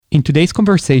In today's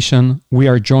conversation, we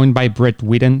are joined by Brett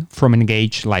Witten from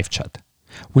Engage Live Chat.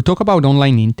 We talk about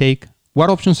online intake, what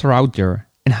options are out there,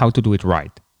 and how to do it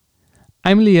right.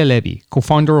 I'm Leah Levy,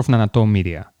 co-founder of Nanotone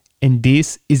Media, and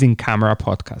this is In Camera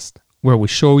Podcast, where we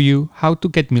show you how to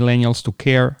get millennials to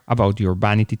care about your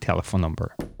vanity telephone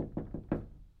number.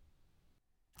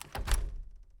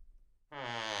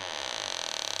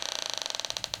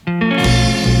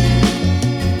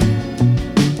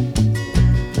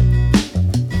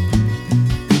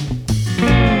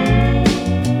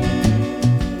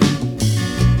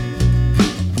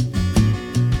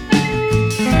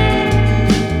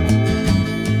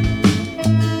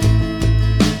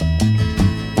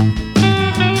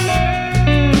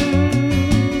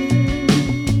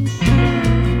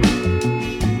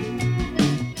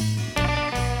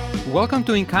 Welcome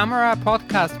to In Camera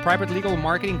Podcast, private legal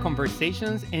marketing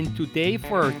conversations. And today,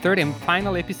 for our third and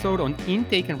final episode on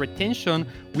intake and retention,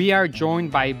 we are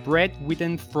joined by Brett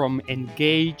Witten from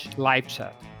Engage Live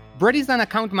Chat. Brett is an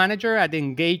account manager at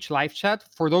Engage Live Chat.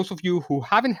 For those of you who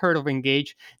haven't heard of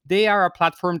Engage, they are a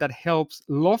platform that helps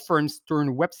law firms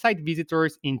turn website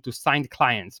visitors into signed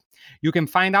clients. You can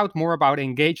find out more about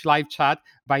Engage Live Chat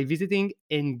by visiting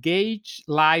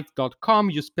engagelive.com.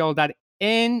 You spell that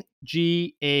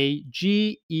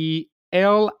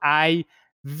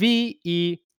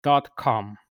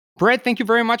NGAGELIVE.com. Brett, thank you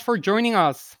very much for joining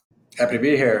us. Happy to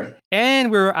be here. And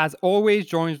we're, as always,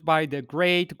 joined by the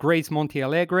great Grace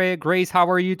Montealegre. Grace, how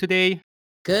are you today?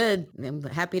 Good. I'm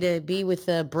happy to be with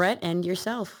Brett and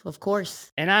yourself, of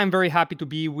course. And I'm very happy to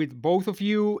be with both of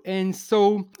you. And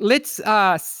so let's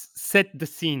set the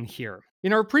scene here.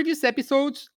 In our previous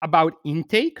episodes about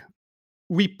intake,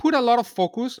 we put a lot of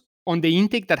focus on the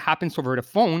intake that happens over the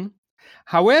phone.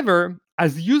 However,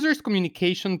 as users'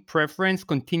 communication preference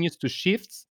continues to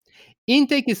shift,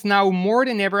 intake is now more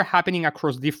than ever happening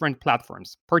across different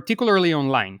platforms, particularly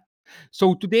online.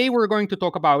 So today we're going to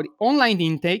talk about online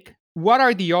intake, what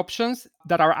are the options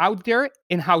that are out there,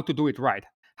 and how to do it right.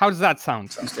 How does that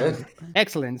sound? Sounds good.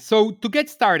 Excellent. So to get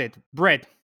started, Brett,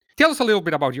 tell us a little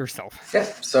bit about yourself.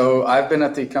 Yeah. So I've been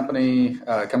at the company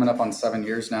coming up on 7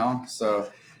 years now. So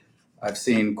I've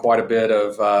seen quite a bit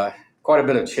of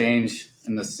change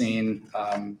in the scene.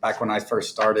 Back when I first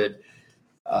started,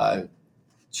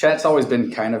 chat's always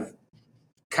been kind of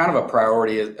a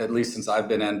priority, at least since I've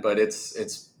been in. But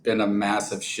it's been a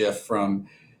massive shift from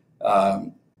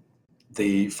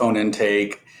the phone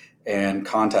intake and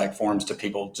contact forms to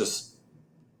people just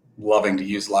loving to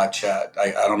use live chat.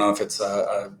 I don't know if it's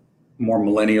more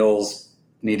millennials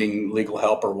needing legal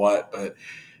help or what, but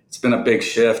it's been a big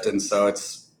shift, and so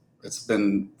it's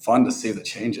been fun to see the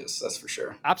changes, that's for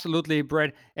sure. Absolutely,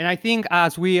 Brett. And I think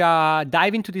as we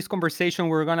dive into this conversation,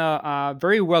 we're going to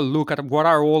very well look at what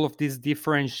are all of these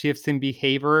different shifts in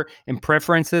behavior and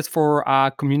preferences for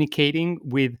communicating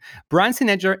with brands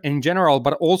in general,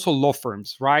 but also law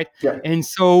firms, right? Yeah. And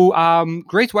so,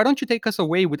 Grace, why don't you take us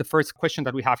away with the first question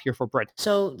that we have here for Brett?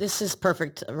 So this is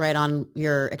perfect, right on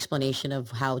your explanation of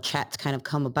how chats kind of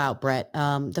come about, Brett.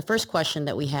 The first question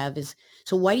that we have is,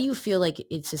 so why do you feel like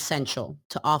it's essential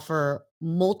to offer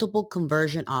multiple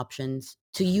conversion options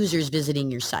to users visiting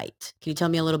your site? Can you tell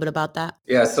me a little bit about that?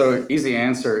 Yeah, so easy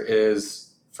answer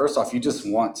is, first off, you just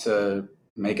want to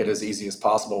make it as easy as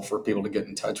possible for people to get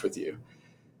in touch with you.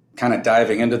 Kind of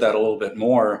diving into that a little bit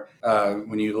more,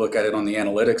 when you look at it on the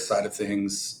analytics side of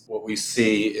things, what we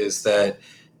see is that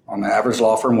on the average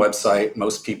law firm website,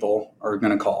 most people are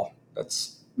going to call.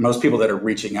 That's most people that are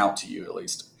reaching out to you, at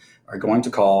least, are going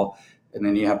to call. And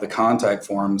then you have the contact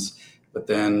forms, but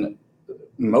then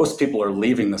most people are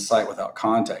leaving the site without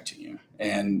contacting you.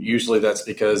 And usually that's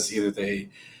because either they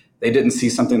didn't see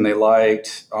something they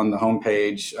liked on the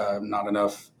homepage, not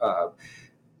enough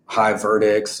high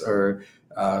verdicts, or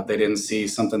they didn't see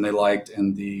something they liked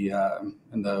in the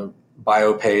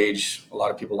bio page. A lot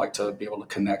of people like to be able to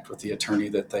connect with the attorney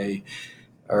that they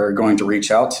are going to reach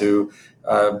out to.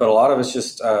 But a lot of it's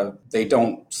just they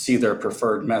don't see their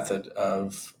preferred method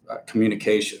of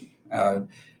communication.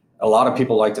 A lot of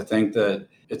people like to think that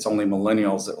it's only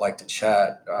millennials that like to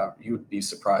chat. You would be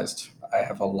surprised. I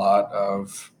have a lot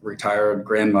of retired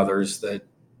grandmothers that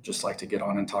just like to get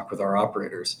on and talk with our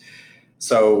operators.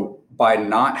 So by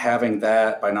not having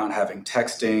that, by not having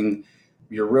texting,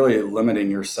 you're really limiting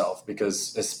yourself,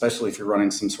 because especially if you're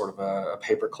running some sort of a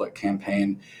pay-per-click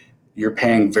campaign, you're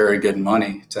paying very good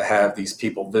money to have these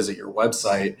people visit your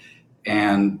website,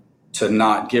 and to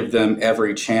not give them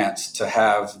every chance to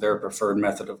have their preferred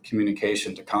method of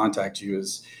communication to contact you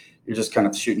is you're just kind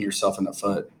of shooting yourself in the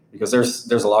foot, because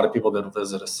there's a lot of people that will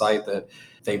visit a site that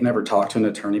they've never talked to an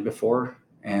attorney before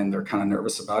and they're kind of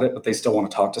nervous about it, but they still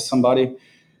want to talk to somebody.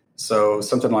 So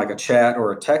something like a chat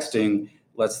or a texting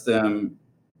lets them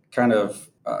kind of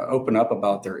open up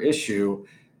about their issue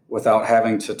without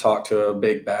having to talk to a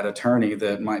big bad attorney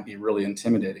that might be really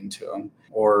intimidating to them.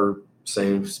 Or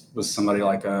say with somebody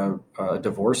like a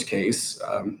divorce case,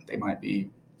 they might be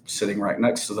sitting right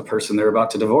next to the person they're about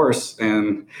to divorce,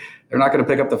 and they're not going to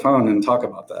pick up the phone and talk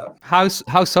about that. How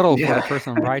subtle for the Yeah.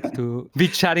 person, right? To be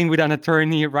chatting with an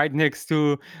attorney right next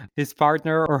to his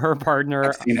partner or her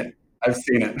partner. I've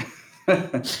seen it.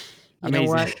 You know Amazing.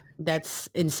 what? That's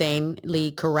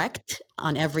insanely correct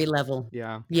on every level.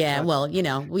 Yeah. Yeah, well,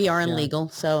 we are in Yeah. legal,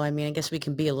 so I mean, I guess we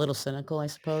can be a little cynical, I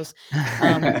suppose.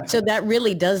 So that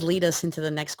really does lead us into the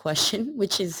next question,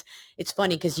 which is, it's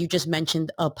funny because you just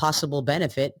mentioned a possible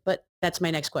benefit, but that's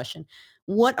my next question.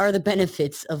 What are the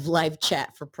benefits of live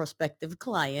chat for prospective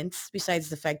clients, besides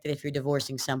the fact that if you're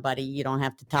divorcing somebody, you don't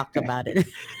have to talk about it?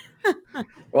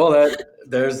 Well,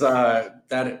 there's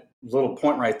that little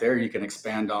point right there. You can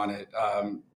expand on it.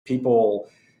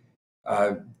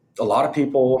 A lot of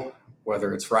people,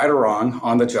 whether it's right or wrong,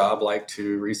 on the job like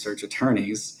to research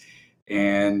attorneys,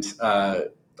 and a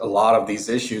lot of these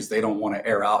issues they don't want to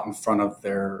air out in front of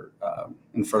their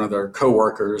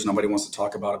coworkers. Nobody wants to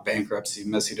talk about a bankruptcy,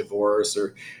 messy divorce,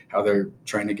 or how they're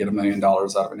trying to get $1 million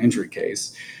out of an injury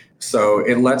case. So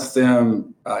it lets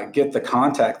them get the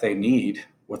contact they need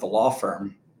with a law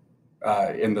firm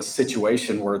in the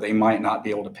situation where they might not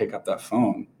be able to pick up that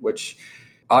phone, which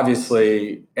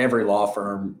obviously every law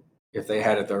firm, if they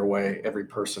had it their way, every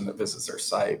person that visits their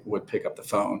site would pick up the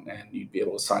phone and you'd be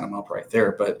able to sign them up right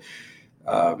there. But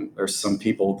there's some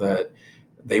people that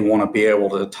they want to be able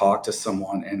to talk to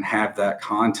someone and have that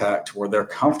contact where they're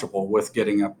comfortable with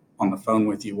getting up on the phone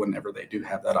with you whenever they do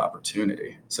have that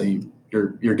opportunity. So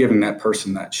you're giving that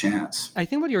person that chance. I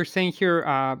think what you're saying here,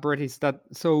 Brett, is that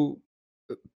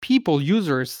people,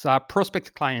 users,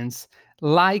 prospect clients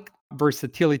like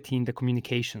versatility in the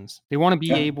communications. They want to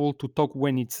be able to talk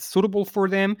when it's suitable for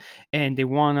them, and they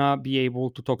want to be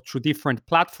able to talk through different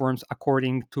platforms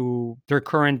according to their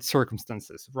current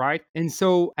circumstances, right? And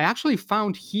so I actually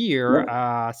found here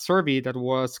a survey that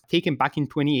was taken back in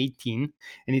 2018,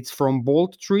 and it's from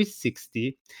Bolt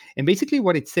 360. And basically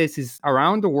what it says is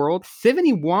around the world,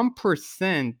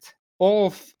 71%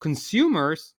 of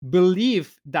consumers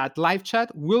believe that live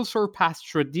chat will surpass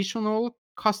traditional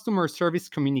customer service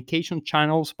communication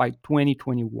channels by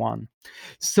 2021.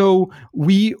 So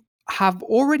we have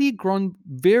already grown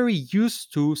very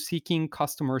used to seeking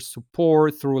customer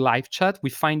support through live chat. We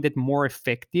find it more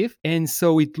effective. And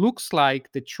so it looks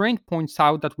like the trend points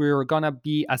out that we're going to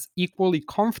be as equally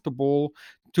comfortable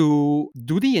to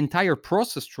do the entire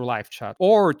process through live chat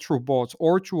or through bots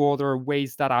or through other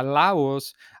ways that allow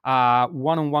us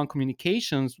one-on-one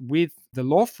communications with the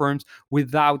law firms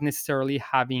without necessarily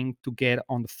having to get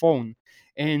on the phone.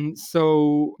 And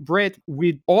so, Brett,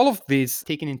 with all of this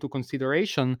taken into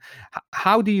consideration,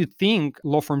 how do you think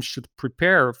law firms should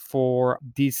prepare for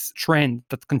this trend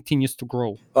that continues to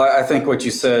grow? Well, I think what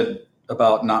you said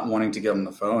about not wanting to get on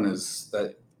the phone is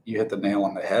that you hit the nail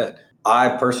on the head. I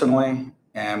personally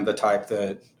am the type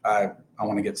that I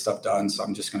want to get stuff done, so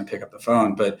I'm just going to pick up the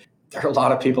phone. But there are a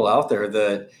lot of people out there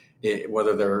that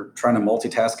whether they're trying to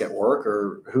multitask at work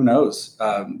or who knows,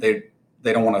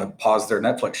 they don't want to pause their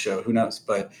Netflix show, who knows,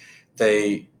 but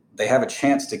they have a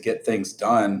chance to get things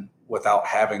done without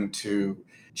having to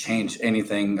change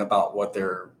anything about what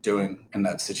they're doing in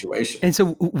that situation. And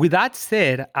so with that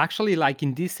said, actually, like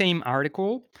in this same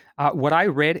article, what I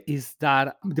read is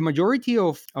that the majority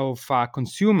of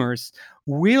consumers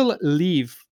will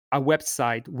leave a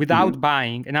website without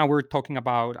buying, and now we're talking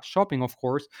about shopping, of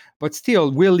course, but still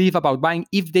will leave about buying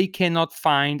if they cannot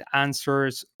find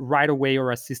answers right away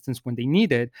or assistance when they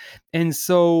need it. And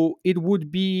so it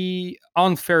would be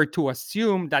unfair to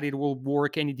assume that it will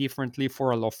work any differently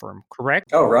for a law firm,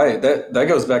 correct? Oh, right. That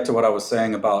goes back to what I was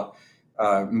saying about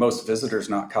most visitors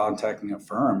not contacting a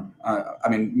firm. I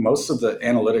mean, most of the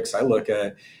analytics I look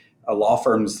at, a law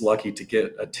firm's lucky to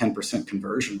get a 10%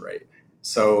 conversion rate.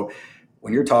 So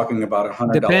when you're talking about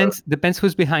 $100, depends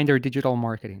who's behind their digital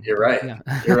marketing. You're right. Yeah.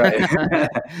 You're right.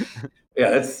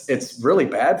 Yeah, it's really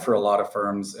bad for a lot of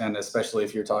firms, and especially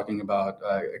if you're talking about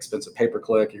expensive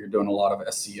pay-per-click, you're doing a lot of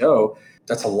SEO.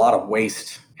 That's a lot of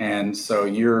waste, and so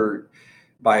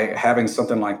by having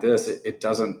something like this, it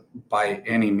doesn't by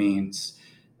any means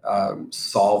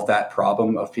solve that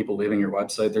problem of people leaving your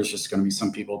website. There's just going to be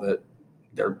some people that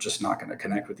they're just not going to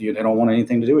connect with you. They don't want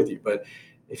anything to do with you. But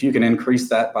if you can increase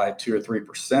that by 2 or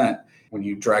 3%, when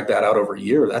you drag that out over a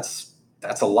year, that's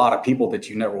that's a lot of people that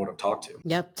you never would have talked to.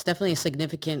 Yep, it's definitely a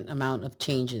significant amount of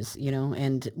changes,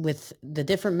 and with the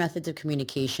different methods of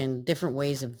communication, different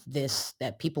ways of this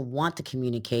that people want to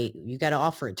communicate, you got to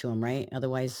offer it to them, right?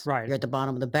 Otherwise, Right. you're at the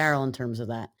bottom of the barrel in terms of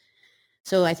that.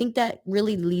 So I think that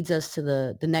really leads us to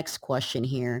the next question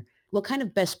here. What kind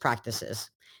of best practices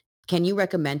can you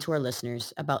recommend to our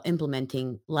listeners about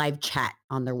implementing live chat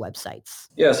on their websites?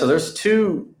 Yeah, so there's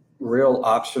two real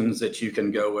options that you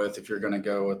can go with if you're going to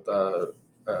go with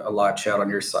a live chat on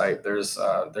your site. There's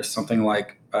something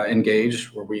like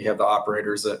Engage, where we have the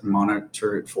operators that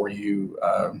monitor it for you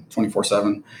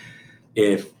 24/7.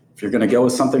 If you're going to go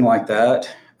with something like that,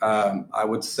 I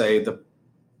would say the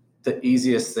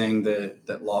easiest thing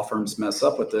that law firms mess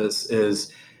up with this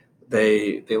is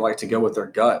they like to go with their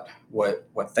gut,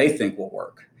 what they think will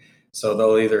work. So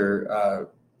they'll either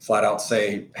flat out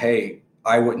say, "Hey,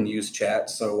 I wouldn't use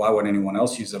chat, so why would anyone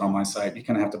else use it on my site?" You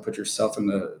kind of have to put yourself in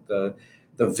the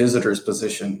visitor's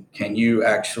position. Can you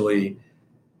actually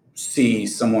see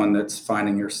someone that's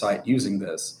finding your site using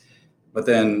this? But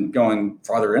then going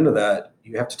farther into that,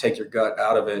 you have to take your gut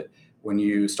out of it. When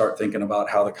you start thinking about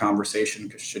how the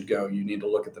conversation should go, you need to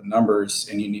look at the numbers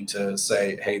and you need to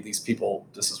say, hey, these people,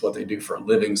 this is what they do for a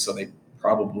living, so they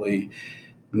probably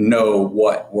know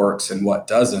what works and what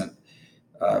doesn't.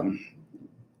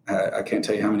 I can't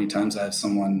tell you how many times I have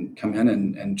someone come in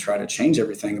and try to change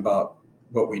everything about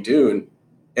what we do. And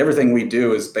everything we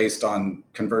do is based on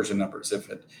conversion numbers.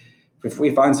 If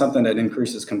we find something that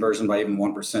increases conversion by even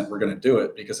 1%, we're going to do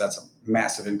it because that's a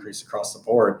massive increase across the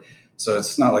board. So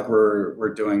it's not like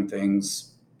we're doing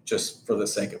things just for the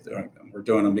sake of doing them. We're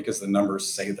doing them because the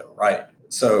numbers say they're right.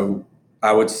 So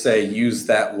I would say use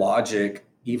that logic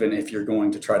even if you're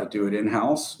going to try to do it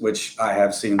in-house, which I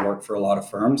have seen work for a lot of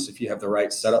firms. If you have the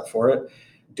right setup for it,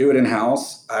 do it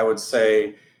in-house. I would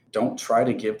say don't try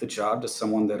to give the job to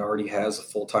someone that already has a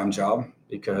full-time job,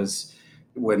 because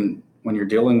when you're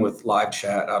dealing with live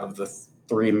chat, out of the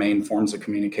three main forms of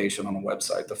communication on a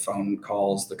website, the phone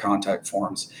calls, the contact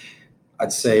forms,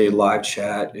 I'd say live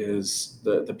chat is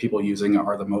the people using it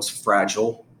are the most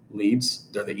fragile leads.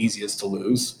 They're the easiest to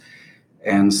lose.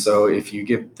 And so if you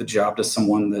give the job to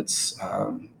someone that's,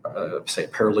 say,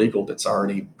 paralegal that's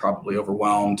already probably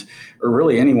overwhelmed, or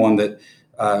really anyone that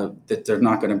they're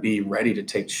not going to be ready to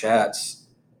take chats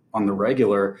on the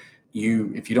regular,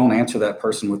 if you don't answer that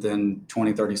person within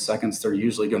 20, 30 seconds, they're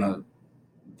going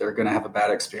to have a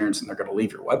bad experience and they're going to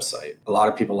leave your website. A lot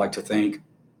of people like to think,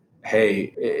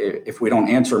 hey, if we don't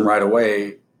answer them right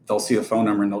away, they'll see the phone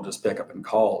number and they'll just pick up and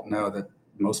call. No, that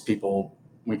most people,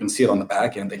 we can see it on the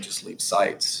back end, they just leave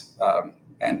sites.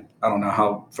 And I don't know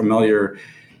how familiar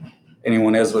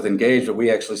anyone is with Engage, but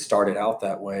we actually started out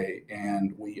that way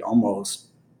and we almost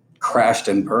crashed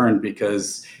and burned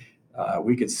because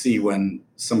we could see when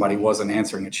somebody wasn't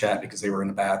answering a chat because they were in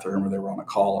the bathroom or they were on a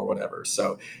call or whatever.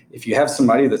 So if you have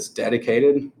somebody that's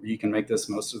dedicated, you can make this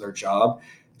most of their job,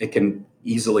 it can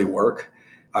easily work.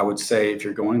 I would say if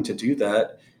you're going to do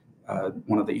that,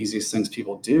 one of the easiest things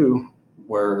people do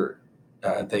where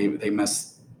they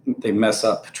mess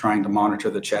up trying to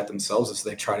monitor the chat themselves is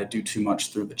they try to do too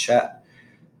much through the chat.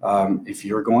 If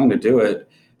you're going to do it,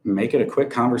 make it a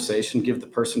quick conversation, give the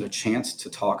person a chance to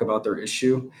talk about their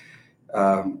issue.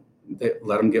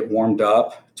 Let them get warmed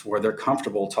up to where they're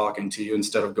comfortable talking to you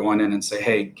instead of going in and say,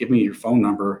 hey, give me your phone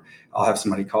number, I'll have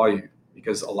somebody call you.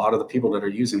 Because a lot of the people that are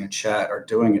using a chat are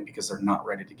doing it because they're not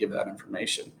ready to give that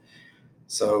information.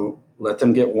 So let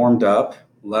them get warmed up,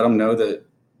 let them know that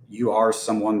you are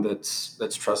someone that's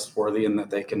trustworthy and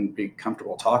that they can be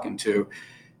comfortable talking to.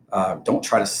 Don't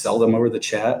try to sell them over the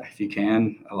chat if you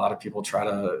can. A lot of people try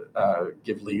to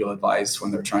give legal advice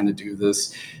when they're trying to do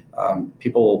this.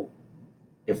 People,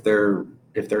 if they're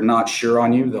not sure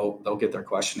on you, they'll get their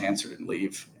question answered and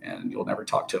leave, and you'll never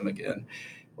talk to them again.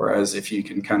 Whereas if you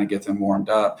can kind of get them warmed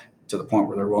up to the point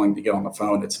where they're willing to get on the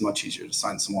phone, it's much easier to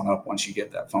sign someone up once you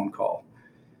get that phone call.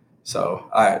 So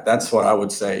that's what I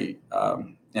would say.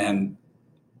 And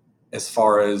as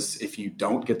far as if you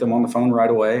don't get them on the phone right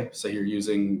away, say you're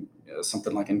using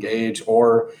something like Engage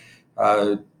or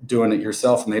doing it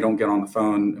yourself and they don't get on the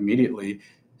phone immediately,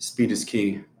 speed is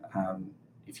key.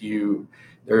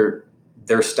 There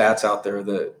are stats out there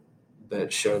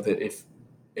that show that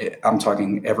I'm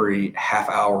talking every half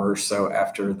hour or so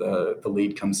after the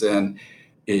lead comes in,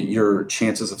 your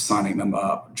chances of signing them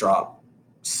up drop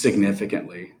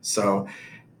significantly. So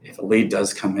if a lead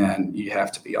does come in, you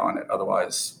have to be on it.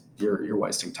 Otherwise, you're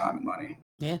wasting time and money.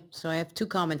 Yeah. So I have two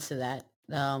comments to that.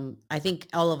 I think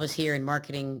all of us here in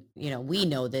marketing, we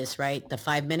know this, right? The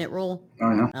 5-minute rule.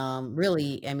 Oh, yeah.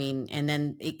 Really, I mean, and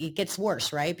then it gets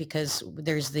worse, right? Because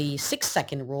there's the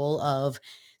 6-second rule of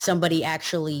somebody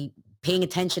actually paying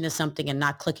attention to something and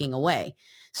not clicking away.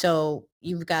 So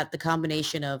you've got the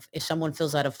combination of if someone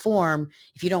fills out a form,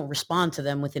 if you don't respond to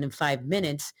them within 5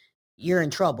 minutes, you're in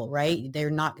trouble, right? They're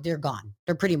gone.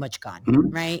 They're pretty much gone,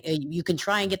 Mhm. right? You can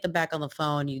try and get them back on the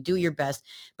phone. You do your best,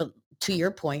 but to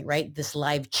your point, right, this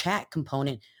live chat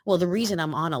component. Well, the reason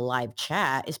I'm on a live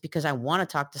chat is because I want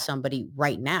to talk to somebody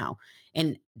right now.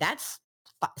 And that's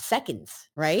seconds,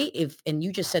 right? And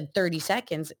you just said 30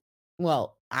 seconds.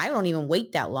 Well, I don't even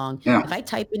wait that long. Yeah. If I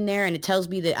type in there and it tells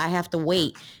me that I have to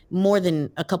wait more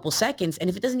than a couple seconds, and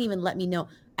if it doesn't even let me know,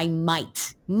 I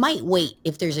might wait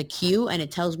if there's a queue and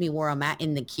it tells me where I'm at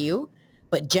in the queue.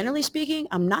 But generally speaking,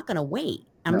 I'm not going to wait.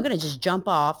 I'm Yeah. going to just jump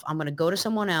off. I'm going to go to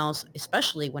someone else,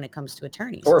 especially when it comes to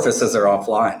attorneys. Or if it says they're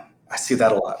offline. I see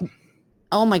that a lot.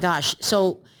 Oh my gosh.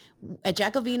 So at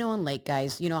Jacovino and Lake,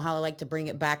 guys, you know how I like to bring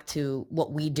it back to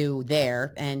what we do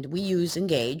there, and we use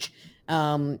Engage.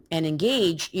 And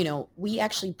Engage, we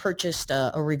actually purchased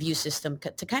a review system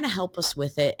to kind of help us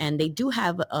with it. And they do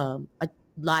have a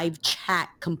live chat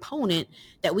component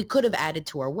that we could have added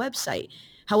to our website.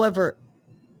 However,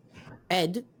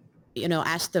 Ed,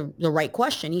 asked the right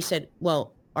question. He said,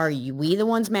 well, we the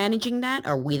ones managing that?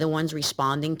 Are we the ones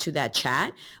responding to that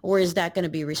chat? Or is that going to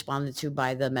be responded to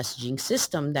by the messaging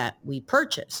system that we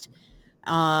purchased?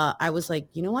 I was like,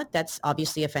 you know what? That's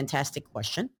obviously a fantastic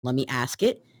question. Let me ask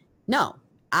it. No,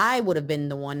 I would have been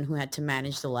the one who had to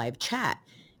manage the live chat,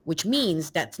 which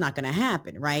means that's not going to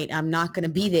happen, right? I'm not going to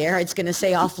be there. It's going to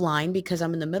say offline because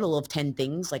I'm in the middle of 10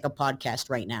 things like a podcast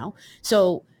right now.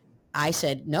 So I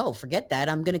said, no, forget that.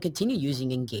 I'm going to continue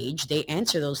using Engage. They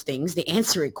answer those things. They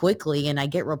answer it quickly. And I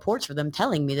get reports for them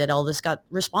telling me that all this got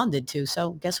responded to.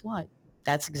 So guess what?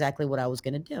 That's exactly what I was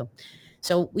going to do.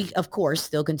 So we, of course,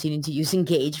 still continue to use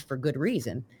Engage for good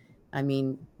reason. I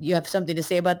mean, you have something to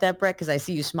say about that, Brett? Because I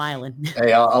see you smiling.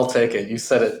 Hey, I'll take it. You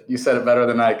said it. You said it better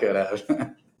than I could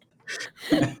have.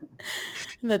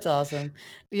 That's awesome.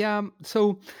 Yeah.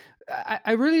 So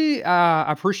I really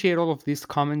appreciate all of these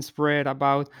comments, Brett,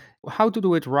 about how to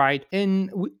do it right.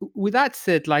 And with that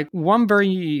said, like one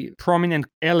very prominent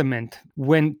element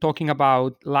when talking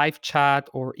about live chat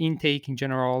or intake in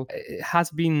general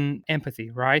has been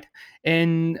empathy, right?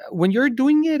 And when you're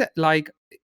doing it, like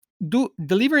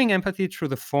delivering empathy through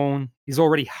the phone is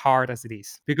already hard as it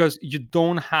is because you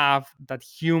don't have that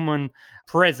human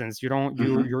presence.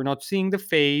 You're not seeing the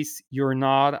face, you're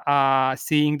not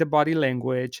seeing the body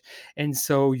language, and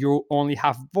so you only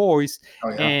have voice. Oh,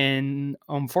 yeah. And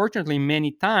unfortunately,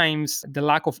 many times the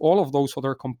lack of all of those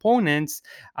other components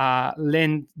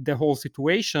lend the whole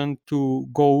situation to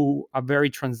go a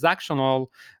very transactional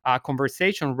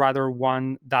conversation rather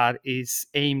one that is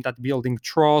aimed at building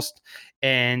trust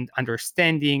and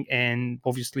understanding, and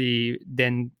obviously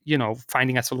then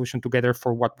finding a solution together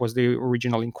for what was the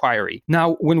original inquiry.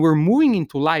 Now when we're moving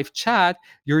into live chat,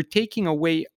 you're taking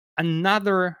away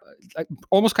another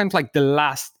almost kind of like the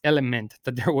last element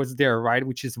that there was there, right,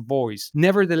 which is voice.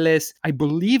 Nevertheless, I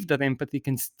believe that empathy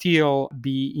can still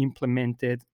be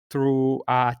implemented through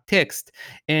text.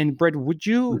 And Brett, would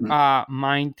you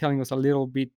mind telling us a little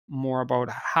bit more about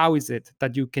how is it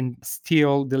that you can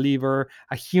still deliver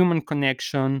a human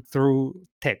connection through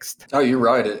text? Oh, you're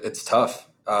right. It's tough.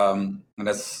 And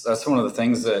that's one of the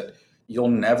things that you'll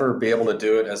never be able to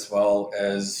do it as well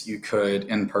as you could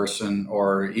in person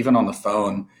or even on the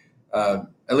phone. At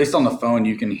least on the phone,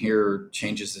 you can hear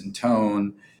changes in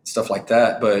tone, stuff like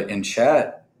that. But in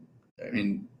chat, I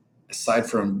mean, aside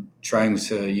from trying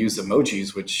to use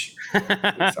emojis, which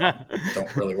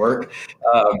don't really work.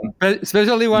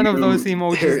 Especially one of those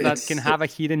emojis that can have a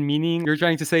hidden meaning. You're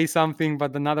trying to say something,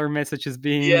 but another message is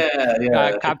being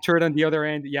captured on the other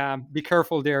end. Yeah, be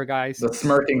careful there, guys. The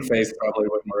smirking face probably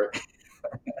wouldn't work.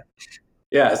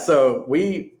 Yeah, so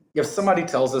if somebody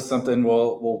tells us something,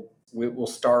 we'll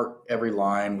start every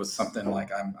line with something like,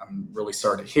 I'm really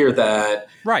sorry to hear that.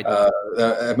 Right.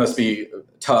 That must be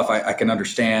tough. I can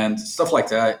understand, stuff like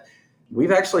that.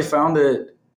 We've actually found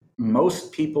that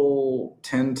most people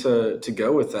tend to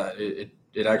go with that.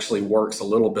 It actually works a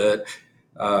little bit.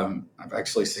 I've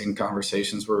actually seen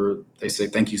conversations where they say,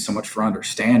 thank you so much for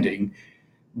understanding.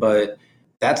 But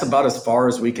that's about as far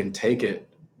as we can take it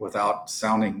without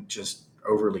sounding just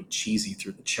overly cheesy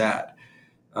through the chat.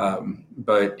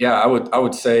 But yeah, I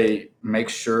would say make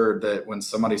sure that when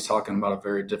somebody's talking about a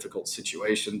very difficult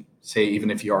situation, say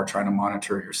even if you are trying to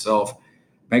monitor it yourself,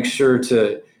 make sure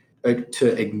to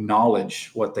acknowledge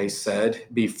what they said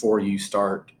before you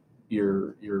start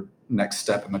your next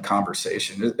step in the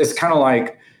conversation. It's kind of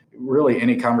like really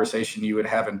any conversation you would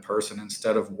have in person.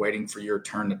 Instead of waiting for your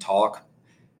turn to talk,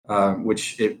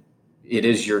 which it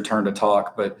is your turn to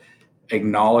talk, but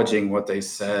acknowledging what they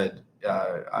said,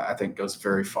 I think goes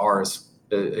very far as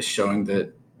showing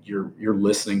that you're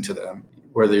listening to them.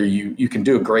 Whether you can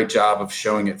do a great job of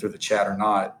showing it through the chat or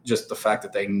not, just the fact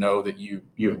that they know that you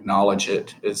acknowledge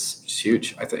it is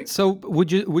huge, I think. So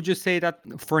would you say that,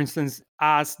 for instance,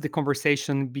 as the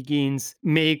conversation begins,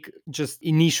 make just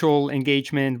initial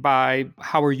engagement by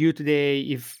how are you today?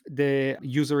 If the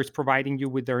user is providing you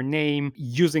with their name,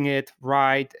 using it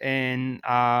right, and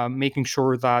making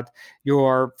sure that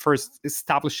you're first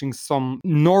establishing some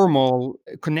normal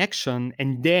connection,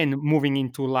 and then moving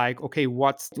into like, okay,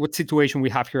 what situation we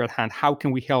have here at hand? How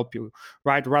can we help you,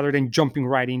 right? Rather than jumping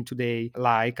right into the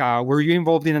like, were you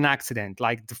involved in an accident?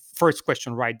 Like the first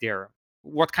question right there.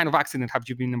 What kind of accident have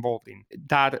you been involved in?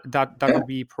 That would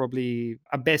be probably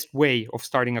a best way of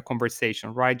starting a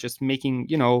conversation, right? Just making,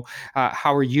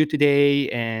 how are you today,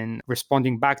 and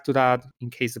responding back to that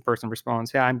in case the person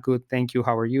responds, yeah, I'm good, thank you,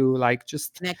 how are you? Like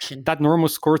just Connection. that normal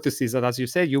courtesies that, as you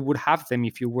said, you would have them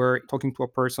if you were talking to a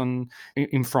person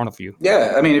in front of you.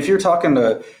 Yeah, I mean, if you're talking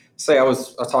to, say, I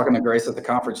was talking to Grace at the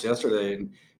conference yesterday,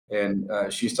 and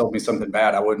she's told me something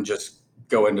bad, I wouldn't just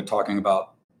go into talking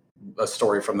about a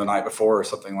story from the night before or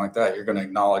something like that. You're going to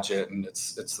acknowledge it, and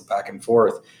it's the back and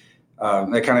forth.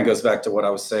 That kind of goes back to what I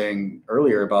was saying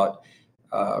earlier about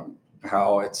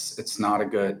how it's not a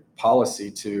good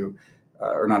policy to,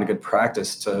 or not a good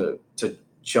practice to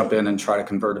jump in and try to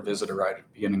convert a visitor right at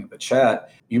the beginning of the chat.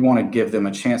 You want to give them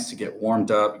a chance to get warmed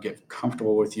up, get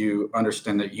comfortable with you,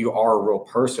 understand that you are a real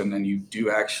person and you do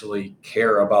actually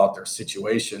care about their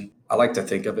situation. I like to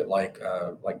think of it like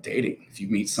dating. If you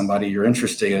meet somebody you're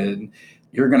interested in,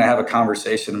 you're going to have a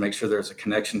conversation to make sure there's a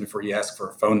connection before you ask for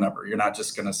a phone number. You're not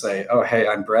just going to say, oh, hey,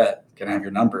 I'm Brett, can I have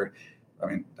your number? I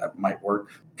mean, that might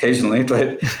work occasionally,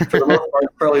 but for the most part,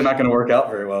 it's probably not going to work out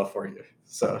very well for you.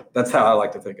 So that's how I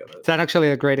like to think of it. That's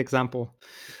actually a great example.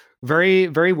 Very,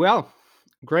 very well.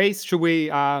 Grace, should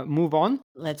we move on?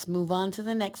 Let's move on to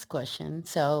the next question.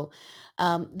 So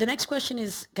the next question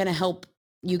is going to help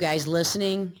you guys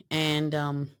listening. And,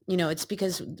 it's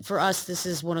because for us, this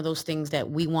is one of those things that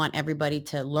we want everybody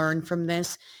to learn from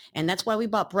this. And that's why we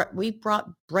brought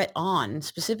Brett on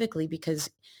specifically, because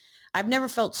I've never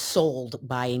felt sold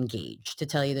by Engage, to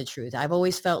tell you the truth. I've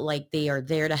always felt like they are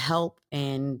there to help.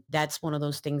 And that's one of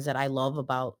those things that I love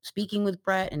about speaking with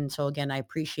Brett. And so again, I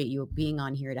appreciate you being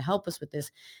on here to help us with this.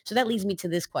 So that leads me to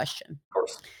this question. Of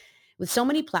course. With so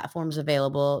many platforms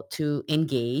available to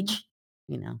engage,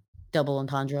 double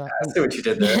entendre. I see what you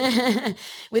did there.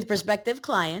 With prospective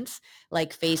clients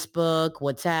like Facebook,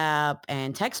 WhatsApp,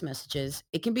 and text messages,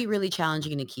 it can be really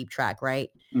challenging to keep track, right?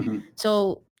 Mm-hmm.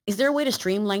 So is there a way to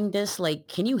streamline this? Like,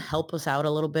 can you help us out a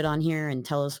little bit on here and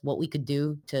tell us what we could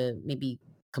do to maybe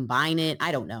combine it?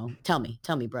 I don't know. Tell me,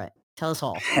 Brett. Tell us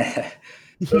all.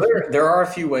 So there are a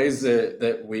few ways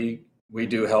that we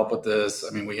do help with this.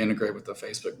 I mean, we integrate with the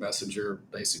Facebook Messenger,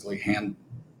 basically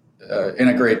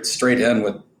integrate straight in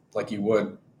with, like you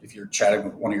would if you're chatting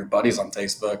with one of your buddies on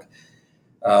Facebook.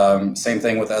 Same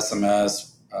thing with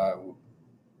SMS.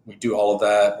 We do all of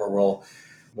that, where we'll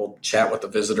chat with the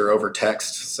visitor over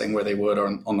text, same way they would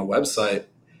on the website.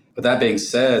 But that being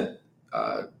said,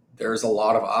 there's a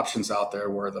lot of options out there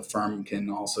where the firm can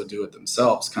also do it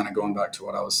themselves, kind of going back to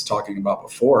what I was talking about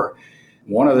before.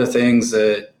 One of the things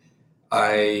that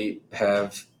I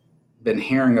have been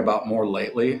hearing about more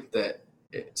lately, that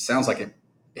it sounds like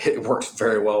it works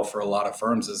very well for a lot of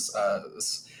firms, is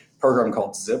this program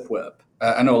called ZipWhip.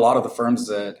 I know a lot of the firms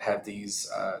that have these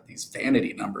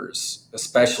vanity numbers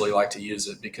especially like to use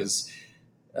it, because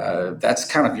that's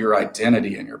kind of your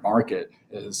identity in your market,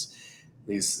 is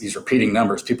these repeating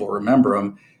numbers. People remember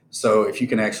them. So if you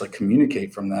can actually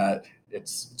communicate from that,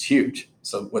 it's huge.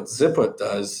 So what ZipWhip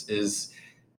does is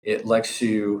it lets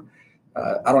you,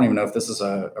 I don't even know if this is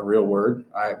a real word.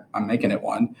 I'm making it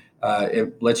one.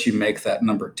 It lets you make that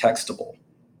number textable.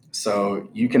 So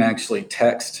you can actually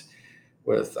text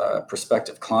with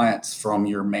prospective clients from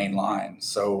your main line.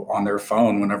 So on their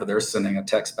phone, whenever they're sending a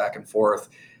text back and forth,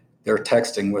 they're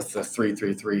texting with the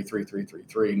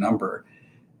 333-3333 number.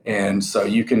 And so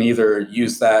you can either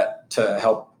use that to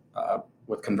help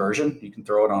with conversion. You can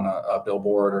throw it on a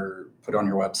billboard or put it on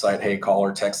your website, hey, call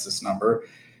or text this number.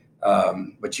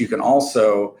 But you can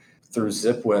also, through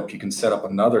ZipWhip, you can set up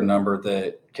another number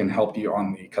that can help you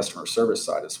on the customer service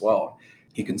side as well.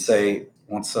 You can say,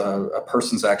 once a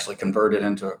person's actually converted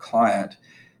into a client,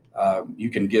 you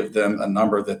can give them a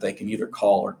number that they can either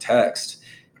call or text.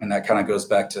 And that kind of goes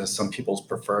back to some people's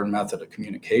preferred method of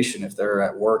communication. If they're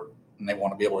at work and they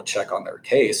want to be able to check on their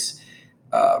case,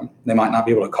 they might not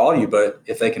be able to call you, but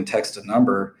if they can text a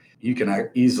number, you can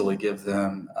easily give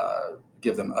them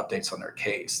updates on their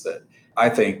case. That I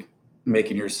think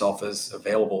making yourself as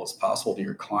available as possible to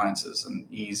your clients is an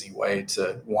easy way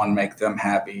to, one, make them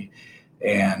happy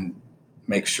and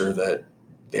make sure that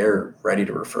they're ready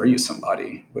to refer you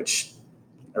somebody, which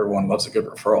everyone loves a good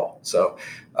referral. So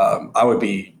I would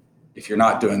be, if you're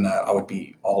not doing that, I would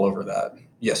be all over that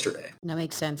yesterday. That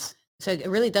makes sense. So it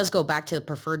really does go back to the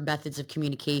preferred methods of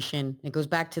communication. It goes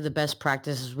back to the best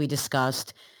practices we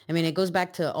discussed. I mean, it goes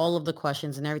back to all of the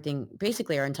questions and everything,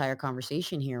 basically our entire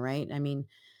conversation here, right? I mean,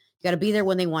 you got to be there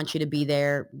when they want you to be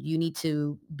there. You need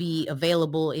to be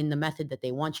available in the method that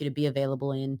they want you to be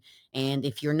available in. And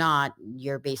if you're not,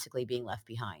 you're basically being left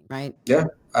behind, right? Yeah,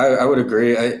 I would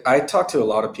agree. I talk to a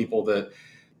lot of people that,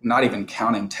 not even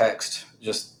counting text,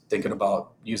 just thinking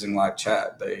about using live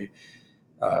chat.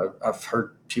 I've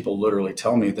heard people literally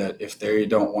tell me that if they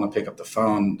don't want to pick up the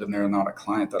phone, then they're not a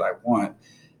client that I want.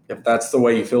 If that's the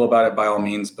way you feel about it, by all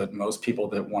means, but most people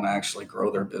that want to actually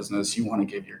grow their business, you want to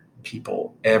give your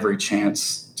people every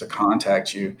chance to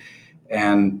contact you.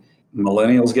 And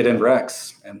millennials get in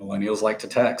wrecks, and millennials like to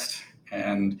text.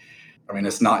 And I mean,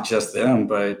 it's not just them,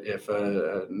 but if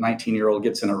a 19-year-old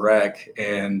gets in a wreck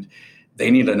and they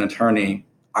need an attorney,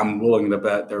 I'm willing to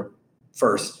bet their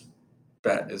first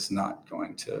bet is not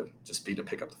going to just be to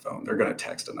pick up the phone. They're going to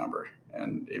text a number.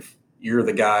 And if you're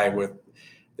the guy with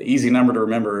the easy number to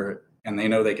remember and they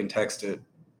know they can text it,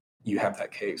 you have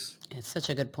that case. It's such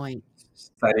a good point. It's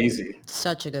that easy.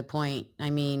 Such a good point. I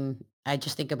mean, I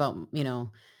just think about,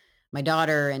 my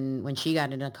daughter, and when she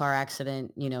got in a car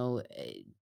accident,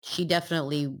 she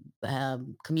definitely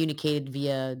communicated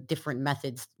via different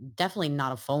methods. Definitely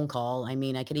not a phone call. I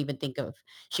mean, I could even think of,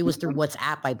 she was through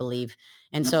WhatsApp, I believe.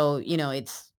 And so,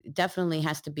 it definitely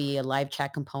has to be a live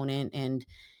chat component. And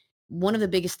one of the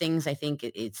biggest things, I think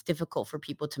it's difficult for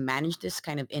people to manage this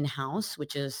kind of in-house,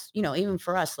 which is, even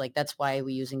for us, like that's why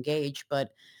we use Engage.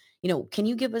 But, can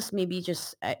you give us maybe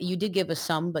just, you did give us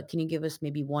some, but can you give us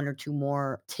maybe one or two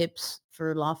more tips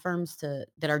for law firms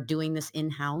that are doing this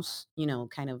in-house,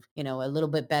 kind of, a little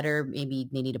bit better, maybe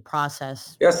they need a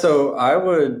process? Yeah, so I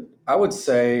would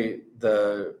say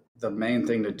the main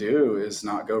thing to do is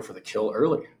not go for the kill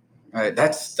early. Right?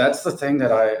 That's the thing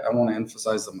that I want to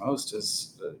emphasize the most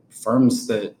is the firms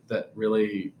that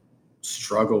really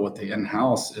struggle with the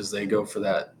in-house is they go for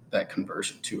that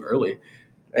conversion too early.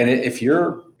 And if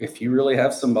you really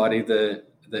have somebody that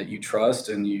you trust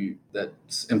and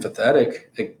that's empathetic,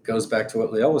 it goes back to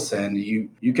what Liel was saying.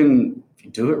 You can, if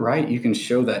you do it right, you can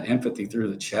show that empathy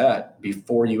through the chat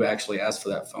before you actually ask for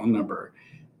that phone number.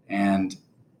 And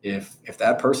if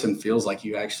that person feels like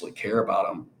you actually care about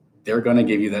them, they're going to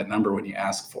give you that number when you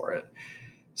ask for it.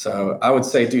 So I would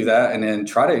say do that, and then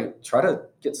try to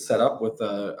get set up with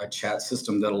a chat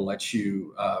system that'll let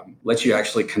you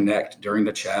actually connect during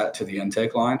the chat to the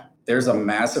intake line. There's a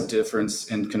massive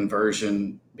difference in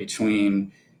conversion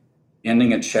between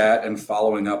ending a chat and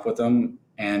following up with them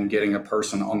and getting a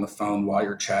person on the phone while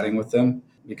you're chatting with them.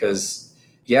 Because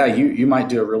yeah, you might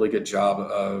do a really good job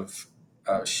of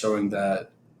showing that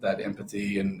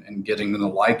empathy and getting them to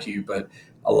like you, but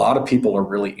a lot of people are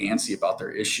really antsy about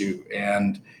their issue,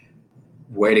 and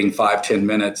waiting 5-10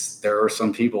 minutes, there are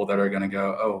some people that are going to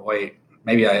go, oh wait,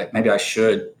 maybe I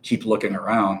should keep looking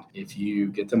around. If you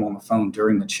get them on the phone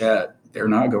during the chat, they're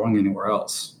not going anywhere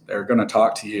else. They're going to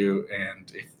talk to you,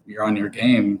 and if you're on your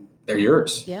game, they're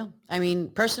yours. Yeah. I mean,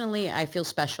 personally, I feel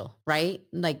special, right?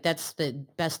 Like that's the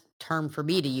best term for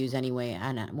me to use anyway.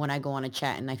 And when I go on a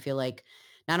chat, and I feel like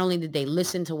not only did they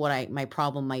listen to what my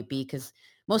problem might be, because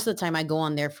most of the time I go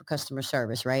on there for customer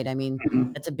service, right? I mean,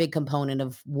 Mhm. that's a big component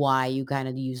of why you kind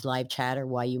of use live chat or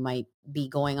why you might be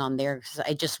going on there. Because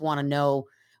I just want to know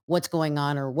what's going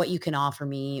on or what you can offer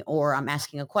me, or I'm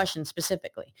asking a question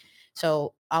specifically.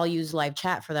 So I'll use live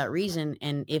chat for that reason.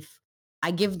 And if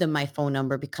I give them my phone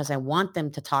number because I want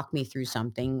them to talk me through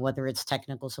something, whether it's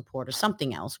technical support or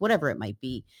something else, whatever it might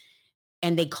be,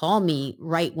 and they call me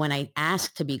right when I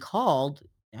ask to be called.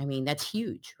 I mean, that's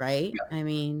huge, right? I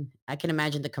mean, I can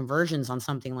imagine the conversions on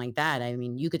something like that. I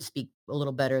mean, you could speak a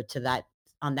little better to that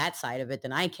on that side of it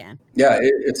than I can. Yeah,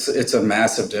 it's a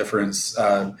massive difference.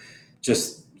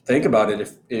 Just think about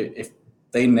it. If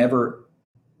they never,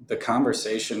 the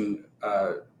conversation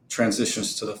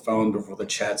transitions to the phone before the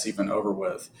chat's even over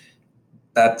with,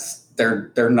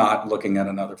 they're not looking at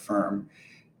another firm.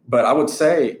 But I would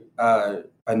say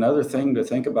another thing to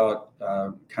think about,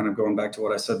 kind of going back to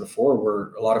what I said before,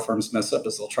 where a lot of firms mess up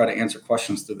is they'll try to answer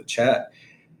questions through the chat.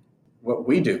 what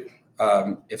we do.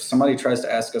 If somebody tries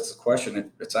to ask us a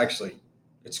question,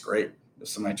 it's great if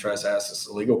somebody tries to ask us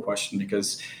a legal question,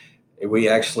 because we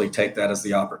actually take that as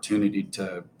the opportunity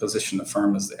to position the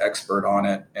firm as the expert on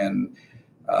it. And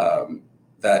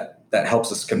that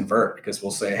helps us convert, because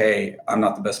we'll say, hey, I'm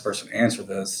not the best person to answer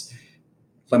this.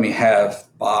 Let me have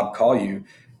Bob call you.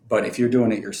 But if you're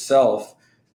doing it yourself,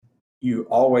 you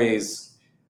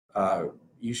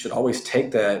should always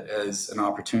take that as an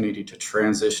opportunity to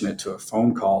transition it to a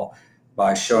phone call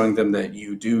by showing them that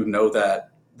you do know the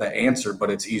answer,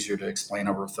 but it's easier to explain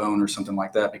over a phone or something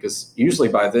like that, because usually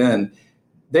by then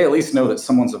they at least know that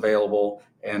someone's available,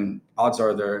 and odds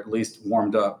are they're at least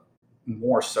warmed up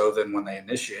more so than when they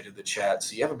initiated the chat.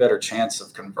 So you have a better chance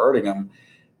of converting them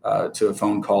to a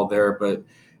phone call there. But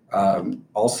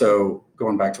also,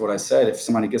 going back to what I said, if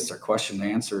somebody gets their question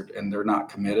answered and they're not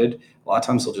committed, a lot of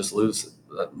times they'll just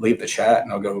leave the chat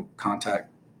and they'll go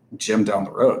contact Jim down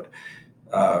the road.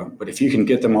 But if you can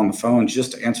get them on the phone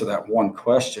just to answer that one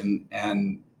question,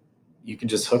 and you can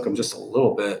just hook them just a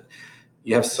little bit,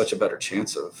 you have such a better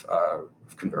chance of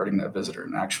converting that visitor to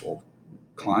an actual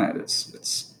client.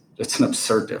 It's an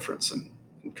absurd difference in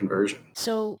conversion.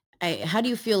 So how do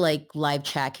you feel like live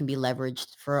chat can be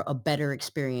leveraged for a better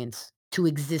experience to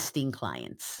existing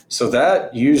clients? So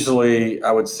that usually,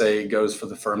 I would say, goes for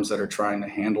the firms that are trying to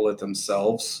handle it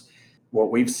themselves.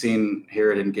 What we've seen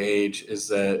here at Engage is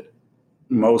that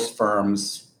most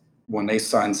firms, when they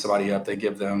sign somebody up, they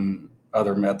give them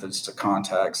other methods to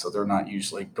contact. So they're not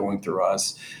usually going through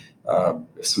us.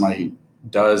 If somebody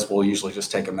does, we'll usually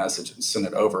just take a message and send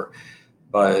it over.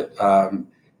 But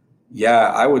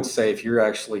I would say if you're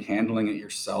actually handling it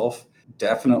yourself,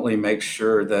 definitely make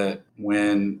sure that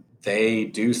when they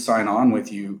do sign on with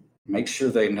you, make sure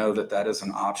they know that is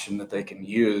an option that they can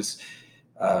use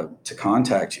to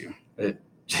contact you. It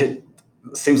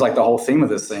seems like the whole theme of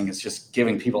this thing is just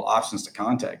giving people options to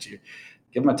contact you.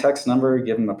 Give them a text number,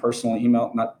 give them a personal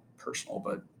email, not personal,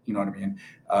 but you know what I mean,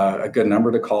 a good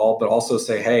number to call, but also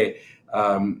say, hey,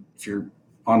 if you're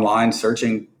online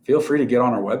searching, feel free to get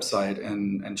on our website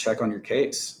and check on your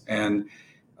case. And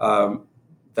that'll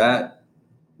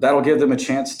give them a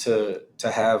chance to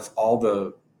have all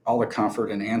the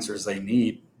comfort and answers they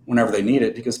need whenever they need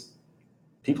it, because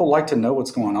people like to know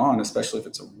what's going on, especially if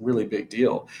it's a really big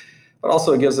deal. But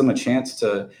also it gives them a chance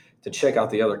to check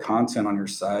out the other content on your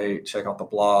site, check out the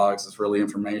blogs. It's really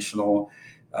informational.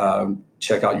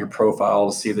 Check out your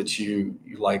profile to see that you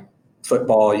like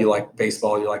football, you like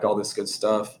baseball, you like all this good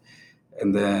stuff.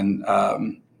 And then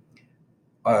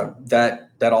that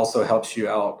also helps you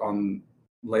out on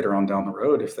later on down the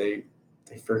road. If they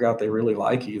figure out they really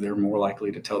like you, they're more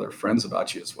likely to tell their friends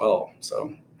about you as well.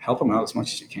 So help them out as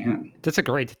much as you can. That's a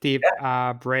great tip,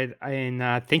 Brett.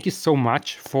 And thank you so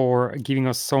much for giving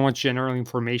us so much general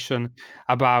information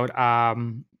about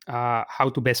how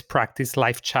to best practice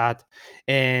live chat,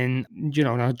 and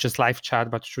not just live chat,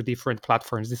 but through different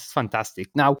platforms. This is fantastic.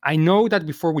 Now, I know that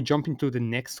before we jump into the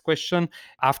next question,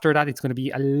 after that, it's going to be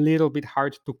a little bit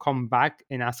hard to come back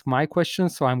and ask my question.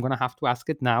 So I'm going to have to ask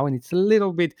it now. And it's a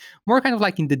little bit more kind of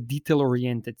like in the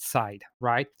detail-oriented side,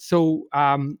 right? So,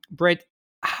 Brett,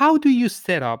 how do you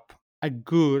set up a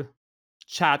good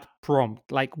chat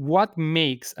prompt? Like, what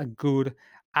makes a good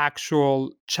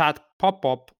actual chat pop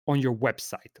up on your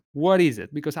website? What is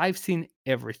it? Because I've seen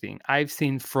everything. I've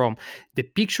seen from the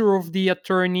picture of the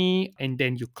attorney, and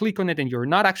then you click on it and you're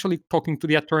not actually talking to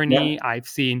the attorney. Yeah. I've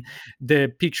seen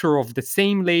the picture of the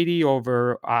same lady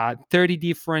over 30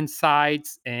 different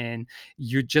sites, and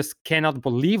you just cannot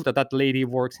believe that lady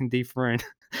works in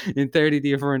 30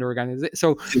 different organizations.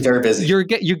 So very busy.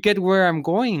 You get where I'm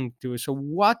going to. So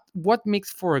what makes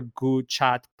for a good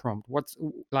chat prompt? What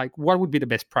would be the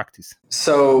best practice?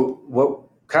 So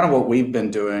what we've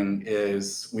been doing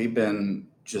is we've been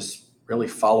just really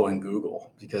following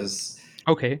Google, because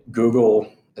Google,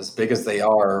 as big as they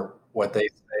are, what they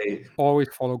say. Always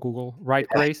follow Google, right,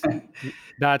 Grace?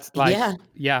 That's like,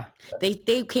 yeah.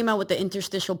 They came out with the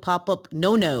interstitial pop-up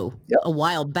a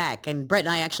while back, and Brett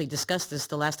and I actually discussed this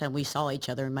the last time we saw each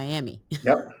other in Miami.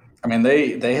 Yep. I mean,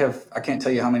 they have, I can't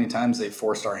tell you how many times they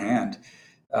forced our hand.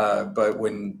 But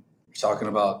when you're talking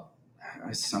about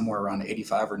somewhere around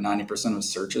 85 or 90% of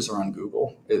searches are on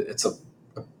Google, it's a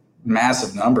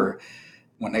massive number.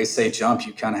 When they say jump,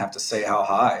 you kind of have to say how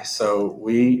high. So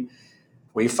we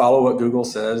follow what Google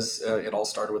says. It all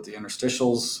started with the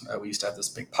interstitials. We used to have this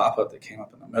big pop-up that came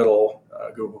up in the middle.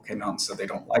 Google came out and said they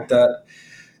don't like that.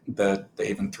 That they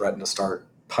even threatened to start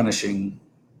punishing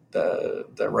the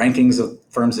rankings of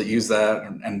firms that use that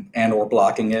and or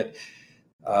blocking it.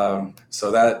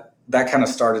 So that kind of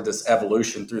started this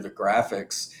evolution through the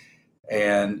graphics.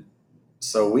 And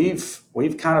So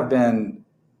we've kind of been,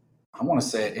 I want to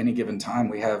say at any given time,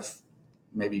 we have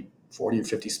maybe 40 or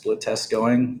 50 split tests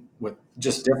going with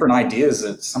just different ideas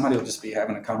that somebody will just be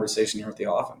having a conversation here at the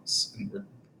office, and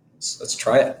let's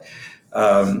try it.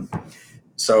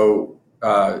 So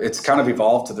it's kind of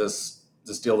evolved to this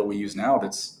deal that we use now.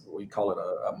 We call it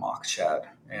a mock chat,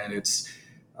 and it's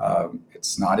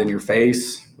not in your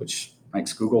face, which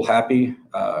makes Google happy.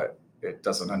 It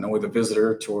doesn't annoy the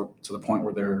visitor to the point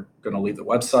where they're going to leave the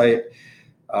website.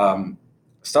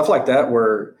 Stuff like that,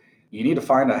 where you need to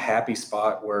find a happy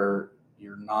spot where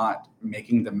you're not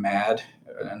making them mad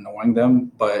and annoying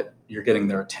them, but you're getting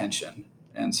their attention.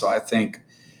 And so I think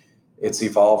it's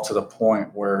evolved to the point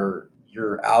where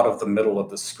you're out of the middle of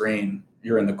the screen,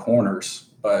 you're in the corners,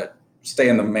 but stay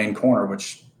in the main corner,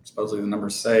 which supposedly the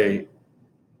numbers say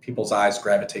people's eyes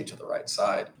gravitate to the right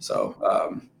side.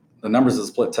 So the numbers of the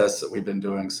split tests that we've been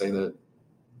doing say that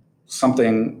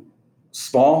something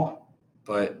small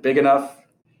but big enough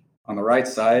on the right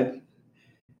side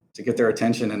to get their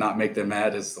attention and not make them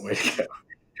mad is the way to go.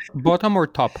 Bottom or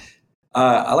top?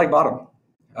 I like bottom.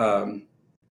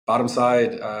 Bottom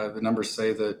side, the numbers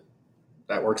say that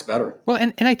works better. Well,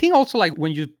 and I think also, like,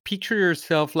 when you picture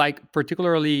yourself, like,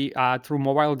 particularly through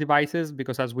mobile devices,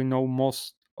 because as we know,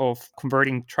 most of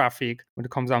converting traffic when it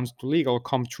comes down to legal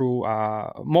come through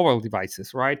mobile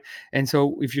devices, right? And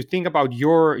so if you think about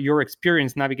your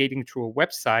experience navigating through a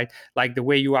website, like the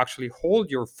way you actually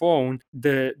hold your phone,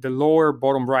 the lower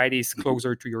bottom right is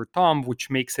closer to your thumb,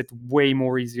 which makes it way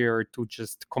more easier to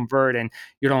just convert, and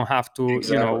you don't have to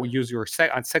use your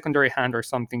secondary hand or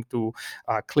something to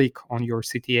click on your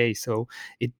CTA. So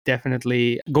it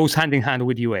definitely goes hand in hand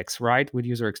with UX, right? With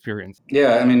user experience.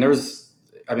 Yeah,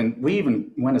 we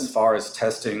even went as far as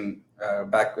testing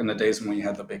back in the days when we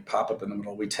had the big pop-up in the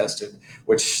middle. We tested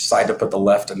which side to put the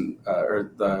left and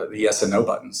or the yes and no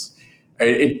buttons.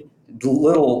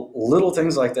 Little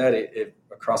things like that.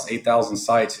 Across 8,000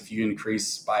 sites, if you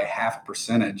increase by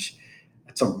 0.5%,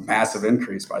 it's a massive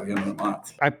increase by the end of the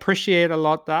month. I appreciate a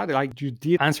lot that, like, you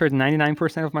did answer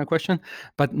 99% of my question,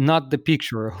 but not the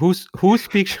picture. Whose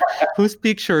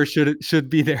picture should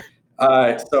be there?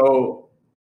 So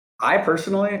I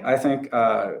personally, I think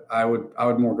I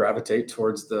would more gravitate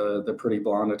towards the pretty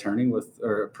blonde attorney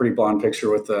or pretty blonde picture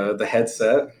with the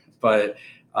headset. But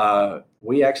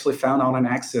we actually found on an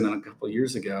accident a couple of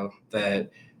years ago that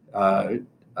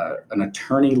an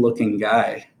attorney-looking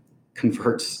guy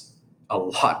converts a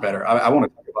lot better. I want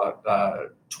to talk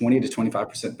about 20 to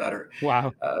 25% better.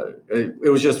 Wow.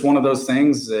 It was just one of those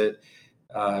things that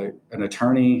an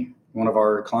attorney, one of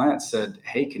our clients, said,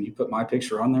 "Hey, can you put my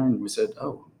picture on there?" And we said,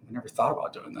 "Oh, we never thought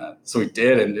about doing that." So we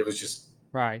did, and it was just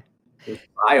right.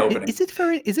 Eye-opening. Is it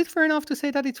fair enough to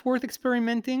say that it's worth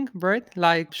experimenting, Brett?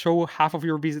 Like, show half of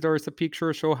your visitors a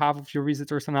picture, show half of your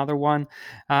visitors another one.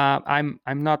 I'm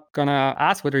not gonna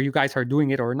ask whether you guys are doing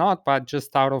it or not, but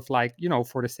just out of, like,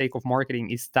 for the sake of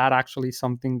marketing, is that actually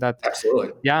something that?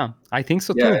 Absolutely. Yeah, I think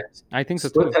so too. I think so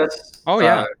too. Split tests. Oh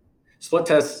yeah. Split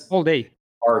tests all day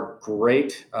are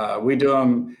great. We do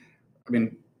them. I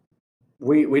mean,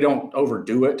 we don't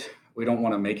overdo it. We don't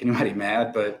want to make anybody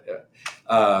mad, but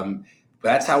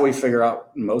that's how we figure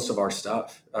out most of our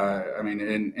stuff. My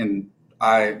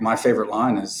favorite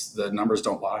line is the numbers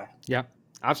don't lie. Yeah,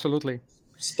 absolutely.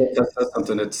 Split test, that's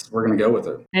something we're going to go with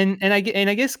it. And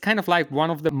I guess kind of like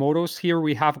one of the mottos here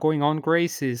we have going on,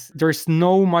 Grace, is there's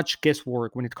no much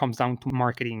guesswork when it comes down to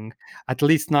marketing, at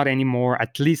least not anymore,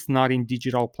 at least not in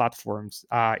digital platforms.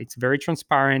 It's very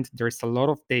transparent. There's a lot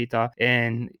of data.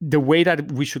 And the way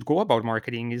that we should go about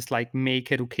marketing is like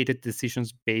make educated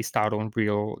decisions based out on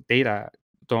real data.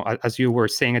 As you were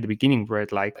saying at the beginning,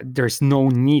 Brett, like there's no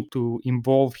need to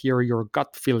involve here your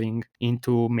gut feeling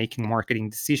into making marketing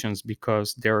decisions,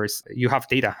 because you have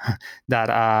data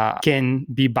that can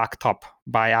be backed up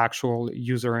by actual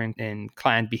user and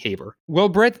client behavior. Well,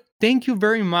 Brett, thank you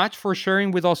very much for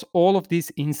sharing with us all of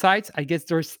these insights. I guess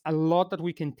there's a lot that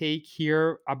we can take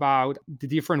here about the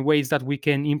different ways that we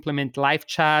can implement live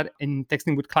chat and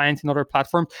texting with clients in other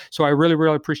platforms. So I really,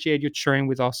 really appreciate you sharing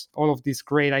with us all of these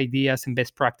great ideas and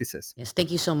best practices. Yes,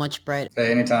 thank you so much, Brett.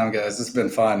 Hey, anytime, guys. It's been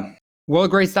fun. Well,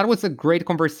 Grace, that was a great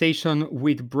conversation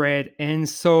with Brett. And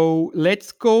so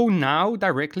let's go now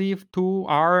directly to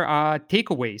our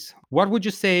takeaways. What would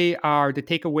you say are the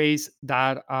takeaways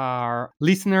that our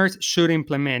listeners should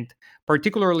implement,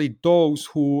 particularly those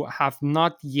who have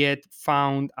not yet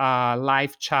found a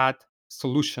live chat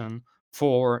solution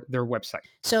for their website?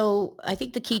 So I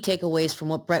think the key takeaways from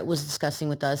what Brett was discussing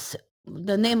with us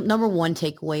The number one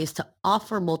takeaway is to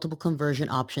offer multiple conversion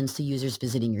options to users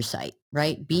visiting your site,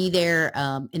 right? Be there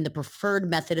in the preferred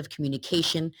method of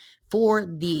communication for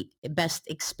the best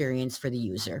experience for the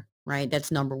user, right?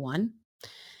 That's number one.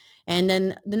 And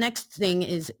then the next thing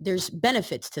is there's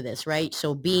benefits to this, right?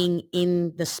 So being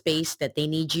in the space that they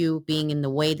need you, being in the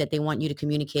way that they want you to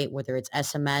communicate, whether it's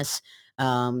SMS,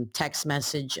 SMS, text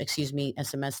message,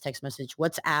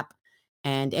 WhatsApp,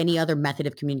 and any other method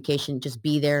of communication, just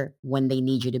be there when they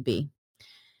need you to be.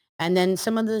 And then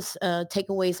some of the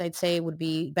takeaways I'd say would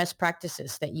be best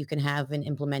practices that you can have in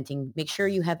implementing. Make sure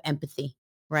you have empathy,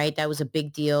 right? That was a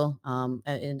big deal.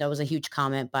 And that was a huge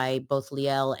comment by both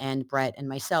Liel and Brett and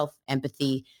myself.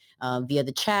 Empathy via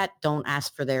the chat. Don't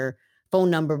ask for their phone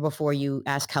number before you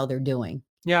ask how they're doing.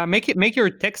 Yeah, make your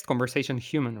text conversation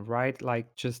human, right?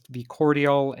 Like just be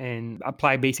cordial and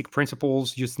apply basic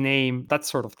principles, use name, that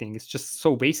sort of thing. It's just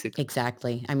so basic.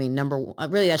 Exactly. I mean,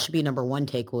 really, that should be number one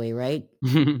takeaway, right?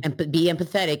 And be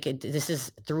empathetic. This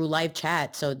is through live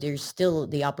chat, so there's still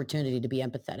the opportunity to be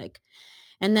empathetic.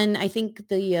 And then I think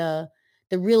the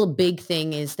real big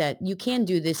thing is that you can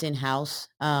do this in-house.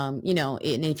 And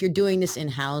if you're doing this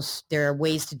in-house, there are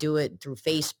ways to do it through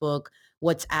Facebook,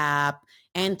 WhatsApp,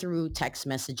 and through text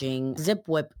messaging.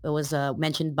 ZipWhip was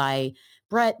mentioned by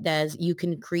Brett as you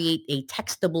can create a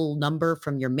textable number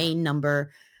from your main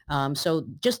number. So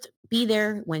just be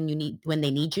there when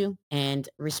they need you and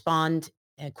respond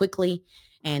quickly.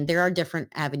 And there are different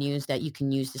avenues that you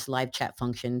can use this live chat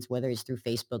functions, whether it's through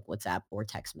Facebook, WhatsApp, or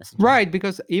text messaging. Right,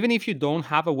 because even if you don't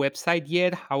have a website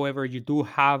yet, however, you do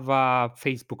have a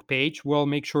Facebook page, well,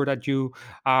 make sure that you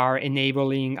are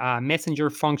enabling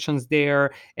messenger functions there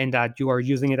and that you are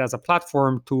using it as a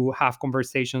platform to have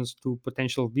conversations to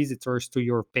potential visitors to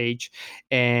your page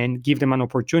and give them an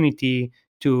opportunity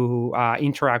to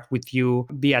interact with you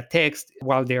via text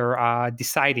while they're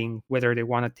deciding whether they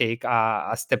want to take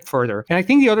a step further. And I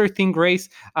think the other thing, Grace,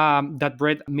 that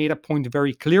Brett made a point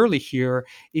very clearly here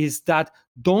is that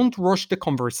don't rush the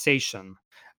conversation.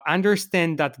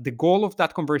 Understand that the goal of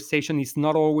that conversation is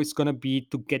not always going to be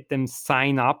to get them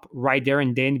sign up right there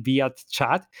and then via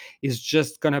chat. It's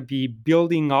just going to be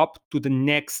building up to the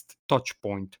next touch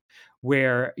point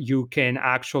where you can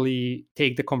actually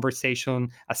take the conversation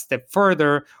a step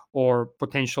further or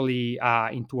potentially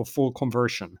into a full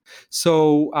conversion.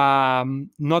 So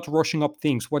not rushing up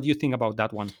things. What do you think about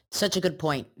that one? Such a good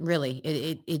point. Really,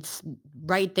 it's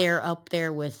right there up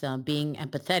there with being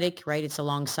empathetic, right? It's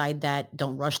alongside that.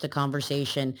 Don't rush the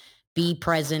conversation. Be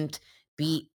present.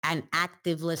 Be an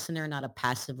active listener, not a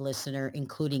passive listener,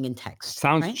 including in text.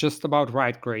 Sounds right? just about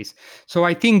right, Grace. So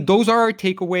I think those are our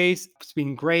takeaways. It's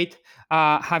been great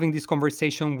having this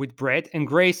conversation with Brett and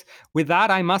Grace. With that,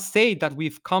 I must say that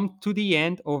we've come to the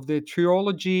end of the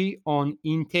trilogy on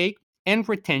intake and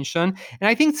retention. And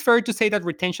I think it's fair to say that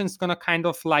retention is going to kind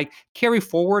of like carry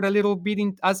forward a little bit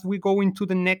as we go into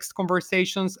the next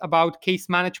conversations about case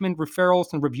management,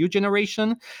 referrals, and review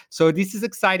generation. So this is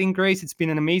exciting, Grace. It's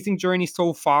been an amazing journey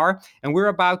so far. And we're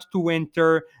about to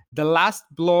enter the last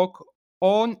block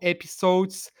on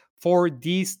episodes for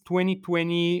this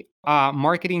 2020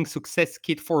 marketing success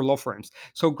kit for law firms.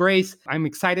 So Grace, I'm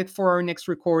excited for our next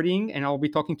recording and I'll be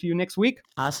talking to you next week.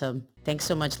 Awesome. Thanks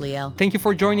so much, Liel. Thank you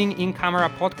for joining In Camera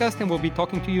Podcast and we'll be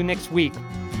talking to you next week.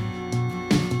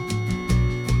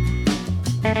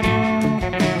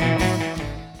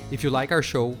 If you like our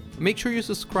show, make sure you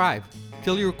subscribe,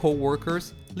 tell your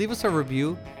coworkers, leave us a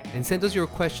review, and send us your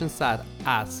questions at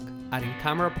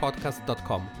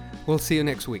ask@incamerapodcast.com. We'll see you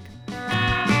next week.